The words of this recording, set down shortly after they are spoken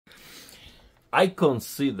I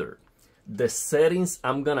consider the settings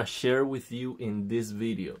I'm gonna share with you in this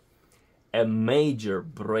video a major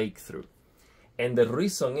breakthrough. And the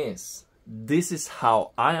reason is, this is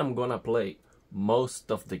how I am gonna play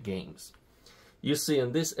most of the games. You see,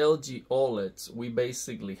 in this LG OLEDs, we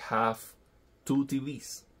basically have two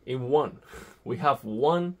TVs in one. We have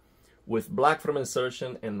one with black frame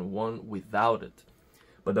insertion and one without it.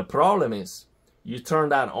 But the problem is, you turn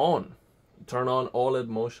that on. You turn on OLED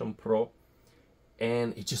Motion Pro,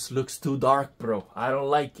 and it just looks too dark, bro. I don't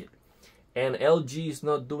like it. And LG is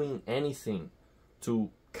not doing anything to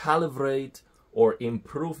calibrate or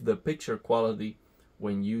improve the picture quality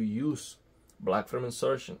when you use black frame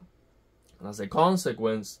insertion. And as a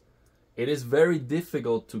consequence, it is very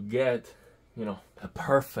difficult to get, a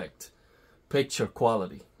perfect picture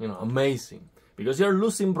quality, amazing. Because you're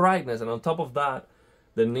losing brightness, and on top of that,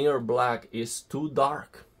 the near black is too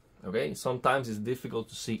dark, okay? Sometimes it's difficult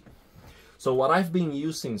to see. So what I've been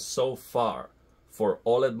using so far for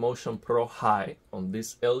OLED Motion Pro High on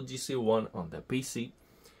this LG C1 on the PC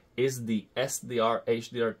is the SDR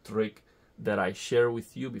HDR trick that I shared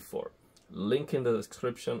with you before. Link in the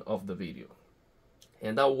description of the video.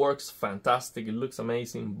 And that works fantastic, it looks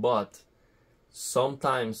amazing, but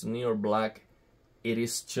sometimes near black, it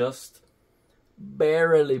is just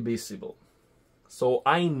barely visible. So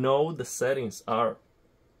I know the settings are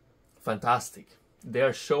fantastic. They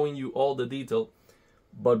are showing you all the detail,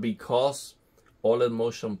 but because OLED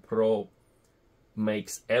Motion Pro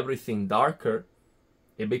makes everything darker,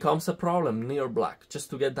 it becomes a problem near black, just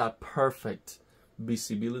to get that perfect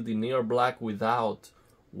visibility near black without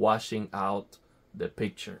washing out the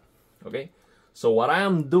picture, okay? So what I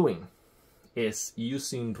am doing is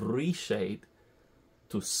using Reshade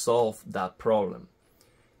to solve that problem.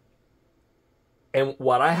 And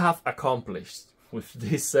what I have accomplished with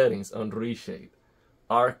these settings on Reshade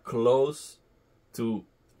are close to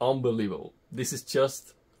unbelievable. This is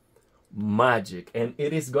just magic, and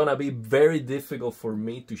it is gonna be very difficult for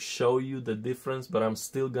me to show you the difference, but I'm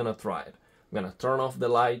still gonna try it. I'm gonna turn off the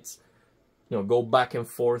lights, go back and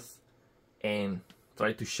forth and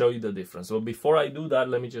try to show you the difference. So before I do that,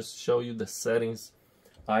 let me just show you the settings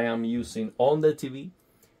I am using on the TV,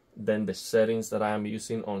 then the settings that I am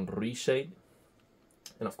using on Reshade.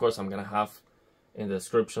 And of course, I'm gonna have in the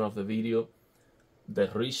description of the video the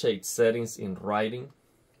Reshade settings in writing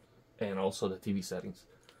and also the TV settings.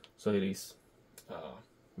 So it is,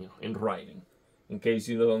 in writing, in case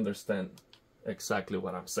you don't understand exactly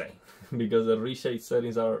what I'm saying, because the Reshade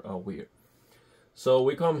settings are weird. So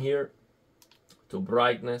we come here to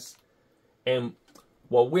brightness, and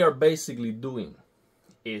what we are basically doing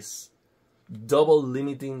is double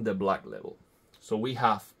limiting the black level. So we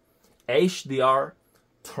have HDR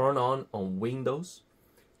turn on Windows,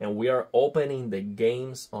 and we are opening the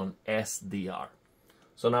games on SDR.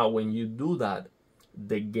 So now when you do that,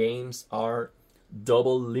 the games are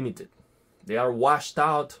double limited. They are washed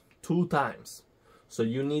out 2 times. So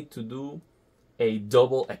you need to do a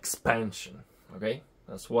double expansion, okay?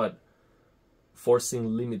 That's what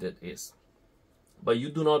forcing limited is. But you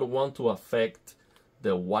do not want to affect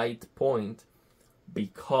the white point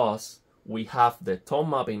because we have the tone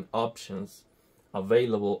mapping options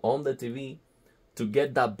available on the TV to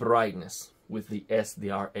get that brightness with the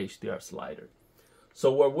SDR HDR slider. So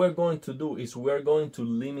what we're going to do is we're going to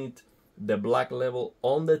limit the black level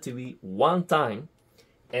on the TV 1 time,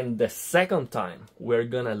 and the second time we're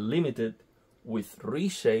gonna limit it with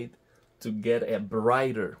Reshade to get a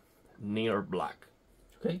brighter near black,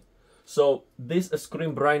 okay? So this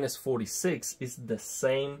screen brightness 46 is the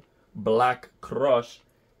same black crush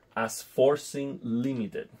as forcing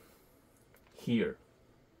limited here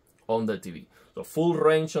on the TV. So full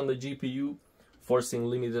range on the GPU, forcing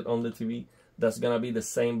limited on the TV, that's gonna be the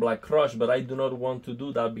same black crush, but I do not want to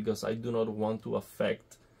do that because I do not want to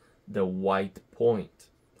affect the white point,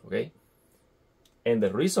 okay? And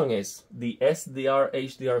the reason is the SDR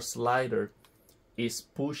HDR slider is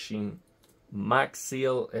pushing max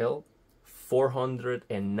CLL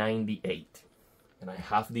 498, and I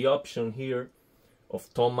have the option here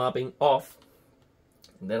of tone mapping off,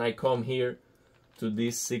 and then I come here to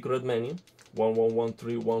this secret menu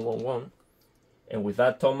 11131111, and with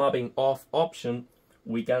that tone mapping off option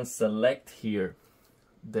we can select here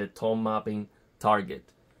the tone mapping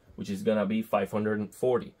target, which is gonna be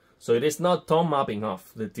 540. So it is not tone mapping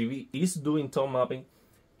off. The TV is doing tone mapping,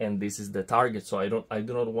 and this is the target. So I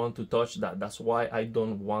do not want to touch that. That's why I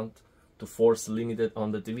don't want to force limited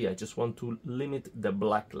on the TV. I just want to limit the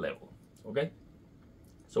black level. Okay.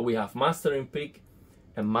 So we have mastering peak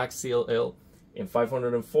and max CLL in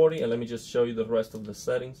 540, and let me just show you the rest of the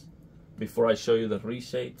settings before I show you the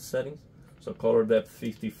Reshade settings. So color depth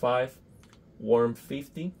 55, warm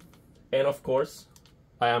 50, and of course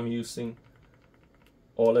I am using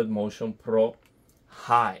OLED Motion Pro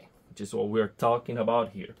High, which is what we're talking about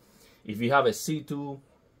here. If you have a C2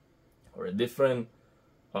 or a different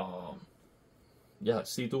C2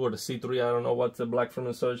 or the C3, I don't know what's the black frame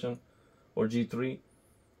insertion, or G2,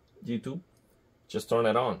 just turn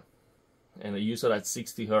it on and use it at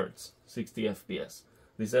 60 Hertz, 60 FPS.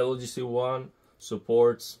 This LG C1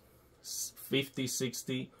 supports 50,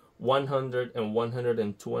 60, 100, and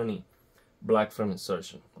 120 black frame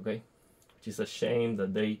insertion, okay? Which is a shame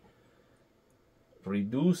that they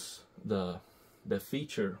reduce the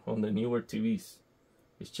feature on the newer TVs.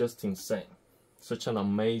 It's just insane. Such an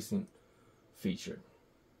amazing feature.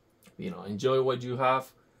 You know, enjoy what you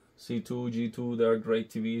have. C2, G2, they are great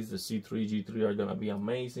TVs. The C3, G3 are gonna be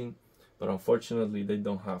amazing, but unfortunately they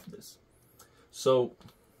don't have this. So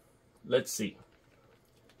let's see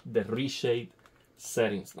the Reshade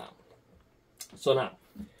settings now. So now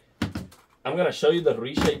I'm gonna show you the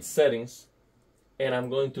Reshade settings, and I'm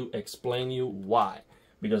going to explain you why,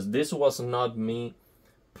 because this was not me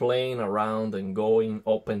playing around and going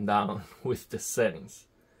up and down with the settings.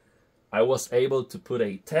 I was able to put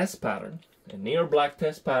a test pattern, a near black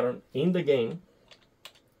test pattern in the game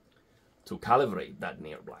to calibrate that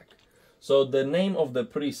near black. So the name of the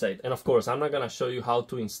preset, and of course I'm not gonna show you how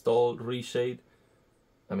to install Reshade.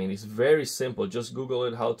 I mean, it's very simple. Just Google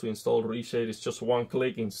it, how to install Reshade. It's just one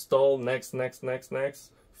click, install, next, next, next,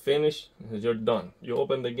 next, finish, and you're done. You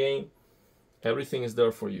open the game, everything is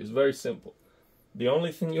there for you. It's very simple. The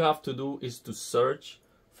only thing you have to do is to search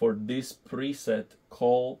for this preset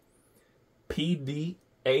called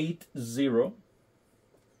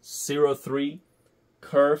PD8003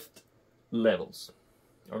 curved levels.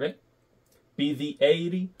 Okay,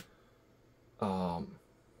 PD80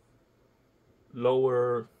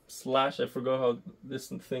 lower slash, I forgot how this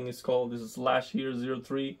thing is called. This is slash here,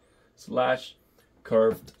 03 slash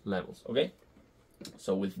curved levels. Okay,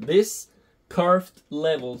 so with this curved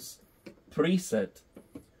levels preset,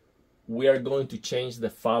 we are going to change the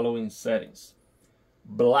following settings.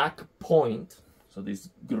 Black point, so this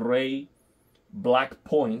gray black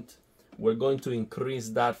point, we're going to increase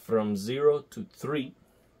that from 0 to 3,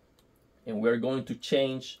 and we're going to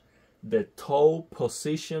change the toe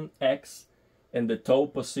position X and the toe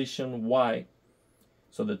position Y.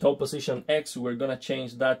 So the toe position X, we're gonna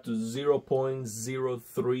change that to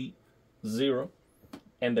 0.030,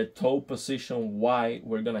 and the toe position Y,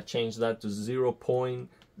 we're gonna change that to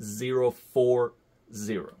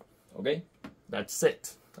 0.040. Okay, that's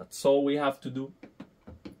it. That's all we have to do.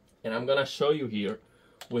 And I'm gonna show you here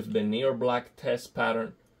with the near black test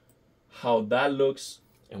pattern how that looks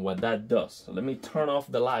and what that does. So let me turn off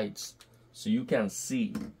the lights so you can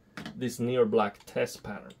see this near black test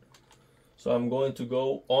pattern. So I'm going to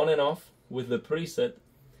go on and off with the preset,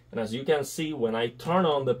 and as you can see, when I turn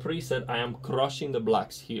on the preset, I am crushing the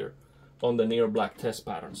blacks here on the near black test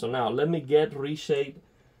pattern. So now let me get Reshade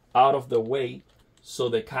out of the way so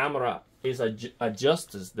the camera is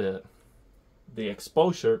adjusts the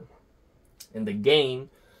exposure and the gain,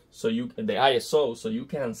 so the ISO, so you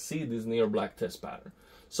can see this near black test pattern.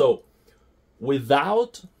 So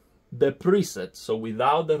without the preset, so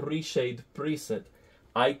without the Reshade preset,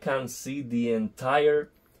 I can see the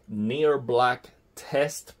entire near black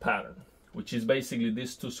test pattern, which is basically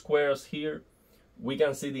these two squares here. We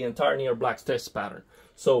can see the entire near black test pattern.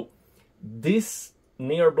 So this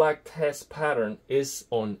near black test pattern is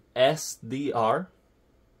on SDR,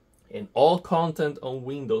 and all content on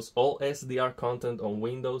Windows, all SDR content on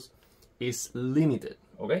Windows is limited.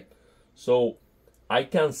 Okay, so I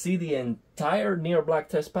can see the entire near black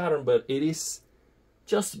test pattern, but it is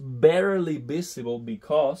just barely visible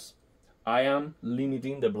because I am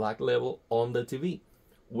limiting the black level on the TV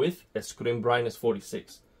with a screen brightness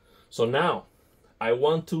 46. So now I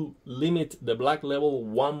want to limit the black level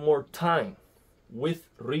one more time with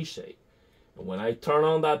Reshade. And when I turn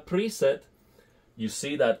on that preset, you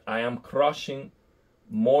see that I am crushing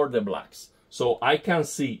more the blacks. So I can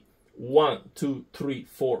see 1, 2, 3,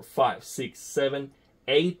 4, 5, 6, 7,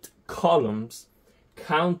 8 columns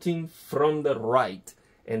counting from the right,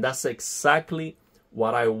 and that's exactly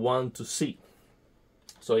what I want to see.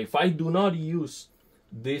 So if I do not use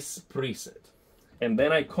this preset and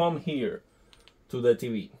then I come here to the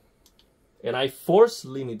TV and I force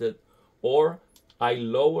limit it, or I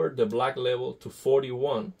lower the black level to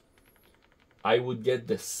 41, I would get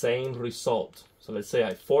the same result. So let's say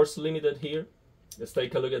I force limit it here. Let's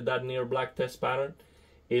take a look at that near black test pattern.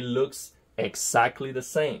 It looks exactly the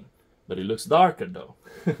same, but it looks darker though.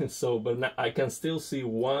 So, but now I can still see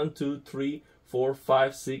 1, 2, 3, 4,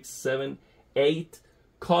 5, 6, 7, 8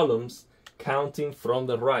 columns counting from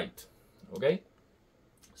the right. Okay,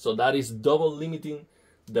 so that is double limiting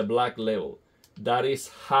the black level. That is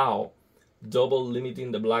how double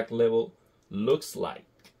limiting the black level looks like.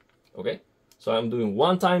 Okay, so I'm doing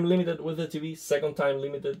one time limited with the TV, second time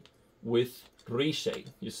limited with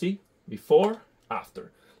Reshade. You see, before,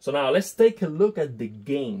 after. So now let's take a look at the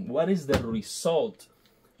game. What is the result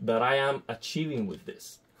that I am achieving with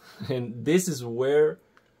this? And this is where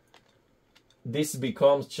this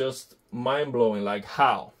becomes just mind-blowing. Like,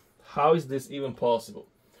 how is this even possible?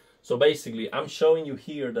 So basically, I'm showing you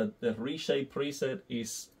here that the Reshade preset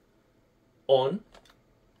is on.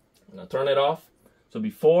 I'm gonna turn it off. So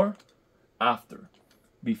before, after,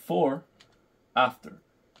 before, after,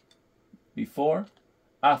 before,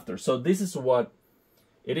 after. So this is what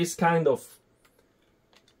it is, kind of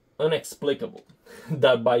inexplicable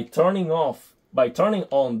that by turning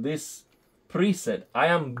on this preset, I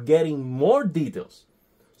am getting more details.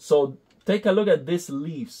 So take a look at these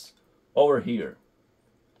leaves over here,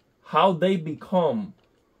 how they become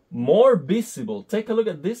more visible. Take a look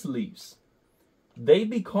at these leaves. They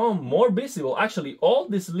become more visible. Actually, all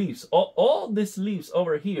these leaves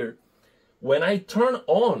over here, when I turn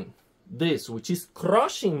on this, which is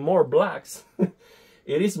crushing more blacks,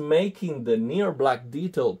 it is making the near black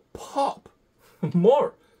detail pop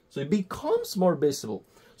more. So it becomes more visible.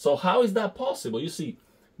 So how is that possible? You see,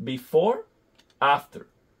 before, after,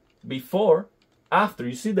 before, after.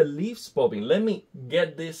 You see the leaves popping. Let me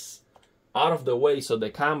get this out of the way so the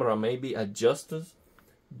camera maybe adjusts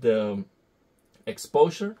the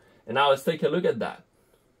exposure. And now let's take a look at that.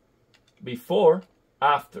 Before,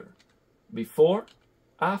 after, before,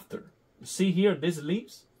 after. You see here these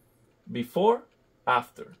leaves? Before,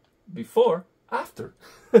 after, before, after.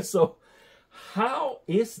 So how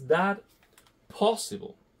is that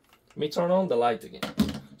possible? Let me turn on the light again.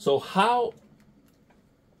 So how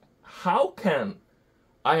can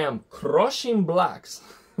I am crushing blacks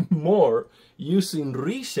more using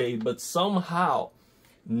Reshade, but somehow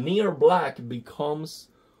near black becomes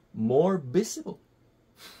more visible?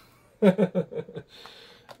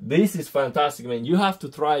 This is fantastic, man. You have to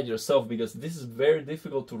try it yourself because this is very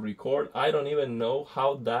difficult to record. I don't even know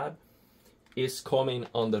how that is coming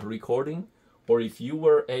on the recording or if you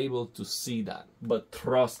were able to see that. But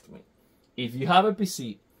trust me, if you have a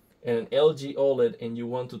PC and an LG OLED and you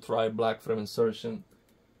want to try black frame insertion,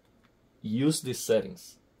 use these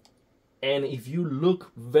settings. And if you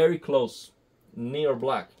look very close, near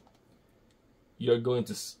black, you're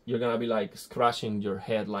gonna be like scratching your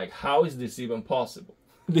head, like, how is this even possible?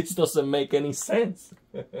 This doesn't make any sense.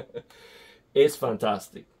 It's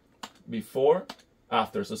fantastic. Before,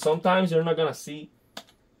 after. So sometimes you're not gonna see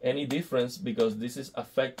any difference because this is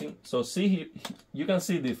affecting. So see here, you can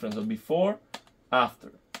see difference of before,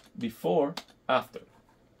 after, before, after.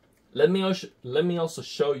 Let me also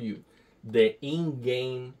show you the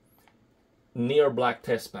in-game near black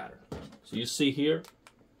test pattern. So you see here,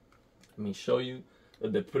 let me show you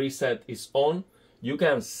that the preset is on. You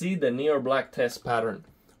can see the near black test pattern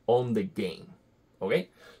on the game. Okay,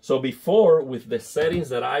 so before, with the settings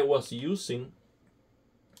that I was using,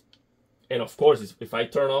 and of course if I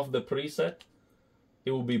turn off the preset,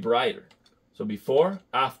 it will be brighter. So before,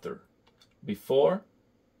 after, before,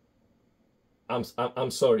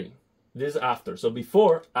 I'm sorry, this is after. So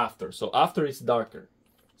before, after. So after is darker.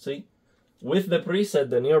 See, with the preset,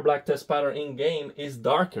 the near black test pattern in game is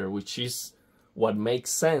darker, which is what makes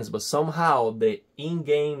sense, but somehow the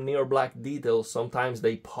in-game near black details, sometimes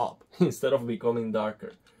they pop instead of becoming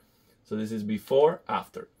darker. So this is before,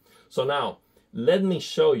 after. So now let me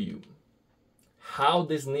show you how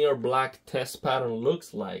this near black test pattern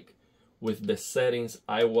looks like with the settings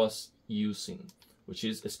I was using, which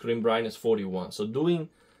is screen brightness 41. So doing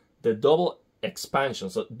the double expansion,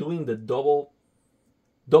 so doing the double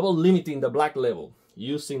limiting the black level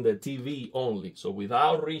using the TV only, so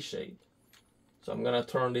without Reshade. So I'm gonna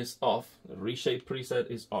turn this off. The Reshade preset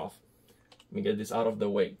is off. Let me get this out of the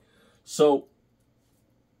way. So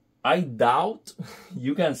I doubt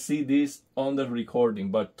you can see this on the recording,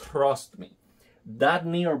 but trust me, that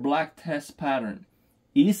near black test pattern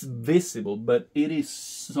is visible, but it is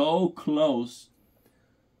so close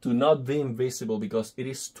to not being visible because it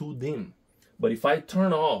is too dim. But if I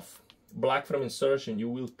turn off black frame insertion, you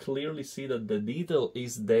will clearly see that the detail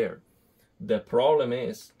is there. The problem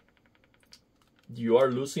is you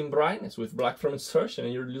are losing brightness with black frame insertion,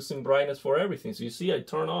 and you're losing brightness for everything. So you see, I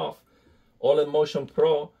turn off OLED Motion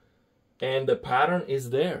Pro and the pattern is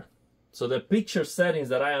there. So the picture settings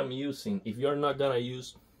that I am using, if you're not gonna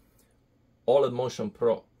use OLED Motion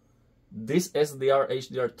Pro, This SDR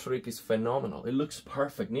HDR trick is phenomenal. It looks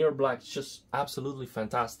perfect. Near black, just absolutely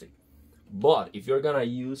fantastic. But if you're gonna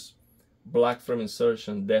use black frame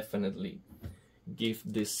insertion, definitely give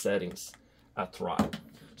these settings a try.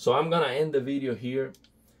 So I'm gonna end the video here.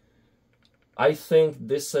 I think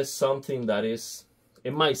this is something that is,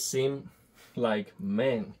 it might seem like,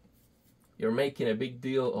 man, you're making a big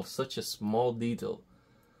deal of such a small detail,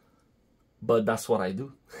 but that's what I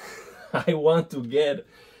do. I want to get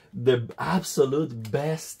the absolute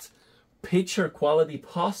best picture quality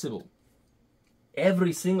possible.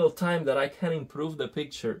 Every single time that I can improve the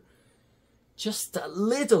picture just a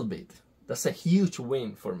little bit, that's a huge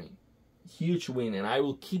win for me. Huge win, and I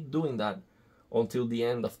will keep doing that until the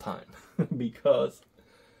end of time because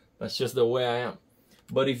that's just the way I am.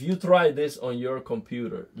 But if you try this on your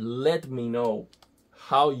computer, let me know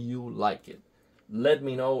how you like it. Let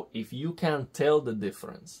me know if you can tell the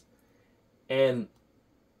difference. And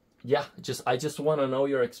yeah, I just want to know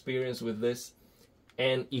your experience with this.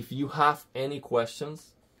 And if you have any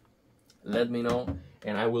questions, let me know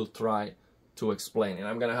and I will try to explain. And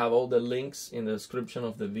I'm gonna have all the links in the description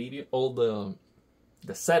of the video, all the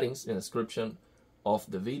settings in the description of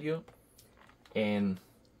the video. And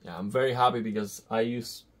yeah, I'm very happy because I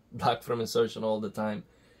use black frame insertion all the time,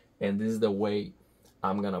 and this is the way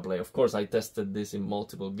I'm gonna play. Of course, I tested this in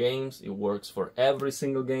multiple games. It works for every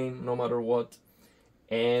single game, no matter what.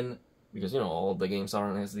 And because, you know, all the games are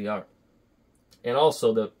on SDR. And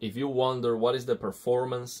also, if you wonder what is the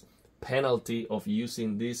performance penalty of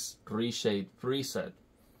using this Reshade preset,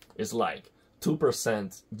 it's like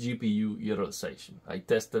 2% GPU utilization. I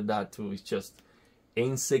tested that too. It's just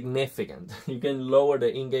insignificant. You can lower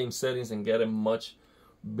the in-game settings and get a much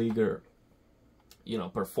bigger, you know,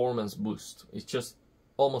 performance boost. It's just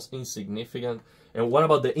almost insignificant. And what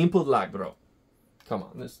about the input lag, bro? Come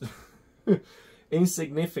on, this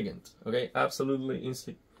insignificant. Okay, absolutely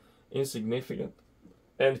insignificant,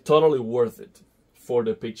 and totally worth it for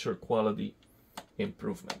the picture quality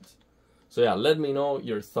improvement. So yeah, let me know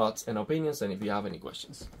your thoughts and opinions, and if you have any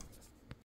questions.